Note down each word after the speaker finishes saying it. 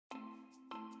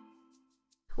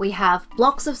We have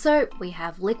blocks of soap, we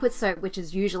have liquid soap, which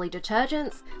is usually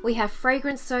detergents, we have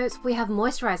fragrance soaps, we have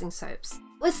moisturizing soaps.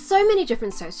 With so many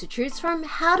different soaps to choose from,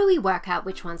 how do we work out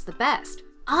which one's the best?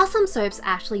 Are some soaps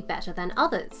actually better than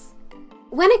others?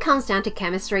 When it comes down to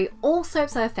chemistry, all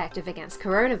soaps are effective against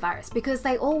coronavirus because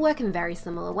they all work in very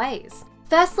similar ways.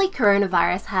 Firstly,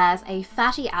 coronavirus has a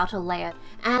fatty outer layer,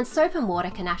 and soap and water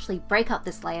can actually break up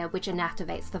this layer, which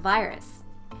inactivates the virus.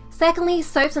 Secondly,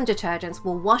 soaps and detergents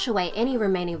will wash away any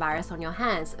remaining virus on your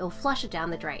hands. It'll flush it down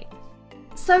the drain.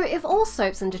 So if all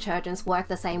soaps and detergents work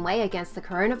the same way against the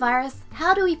coronavirus,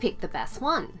 how do we pick the best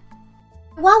one?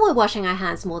 While we're washing our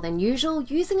hands more than usual,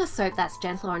 using a soap that's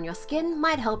gentler on your skin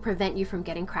might help prevent you from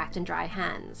getting cracked and dry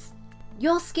hands.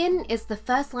 Your skin is the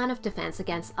first line of defense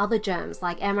against other germs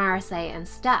like MRSA and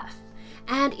staph,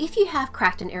 and if you have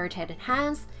cracked and irritated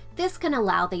hands, this can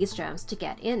allow these germs to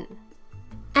get in.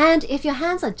 And if your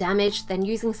hands are damaged, then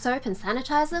using soap and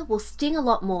sanitizer will sting a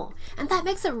lot more, and that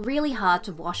makes it really hard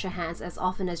to wash your hands as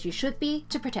often as you should be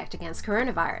to protect against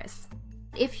coronavirus.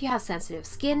 If you have sensitive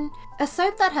skin, a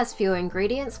soap that has fewer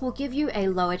ingredients will give you a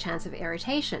lower chance of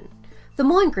irritation. The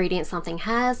more ingredients something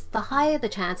has, the higher the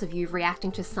chance of you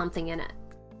reacting to something in it.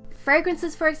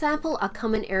 Fragrances, for example, are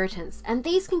common irritants, and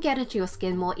these can get into your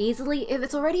skin more easily if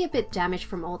it's already a bit damaged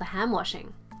from all the hand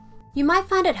washing. You might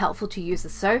find it helpful to use a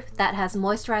soap that has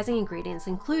moisturizing ingredients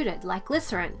included, like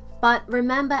glycerin. But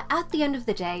remember, at the end of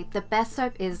the day, the best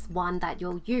soap is one that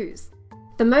you'll use.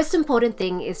 The most important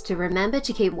thing is to remember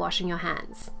to keep washing your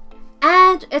hands.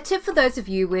 And a tip for those of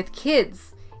you with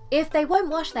kids: if they won't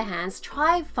wash their hands,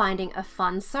 try finding a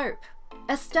fun soap.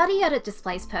 A study at a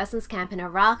displaced persons camp in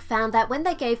Iraq found that when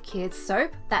they gave kids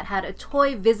soap that had a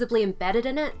toy visibly embedded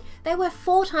in it, they were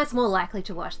 4 times more likely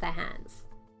to wash their hands.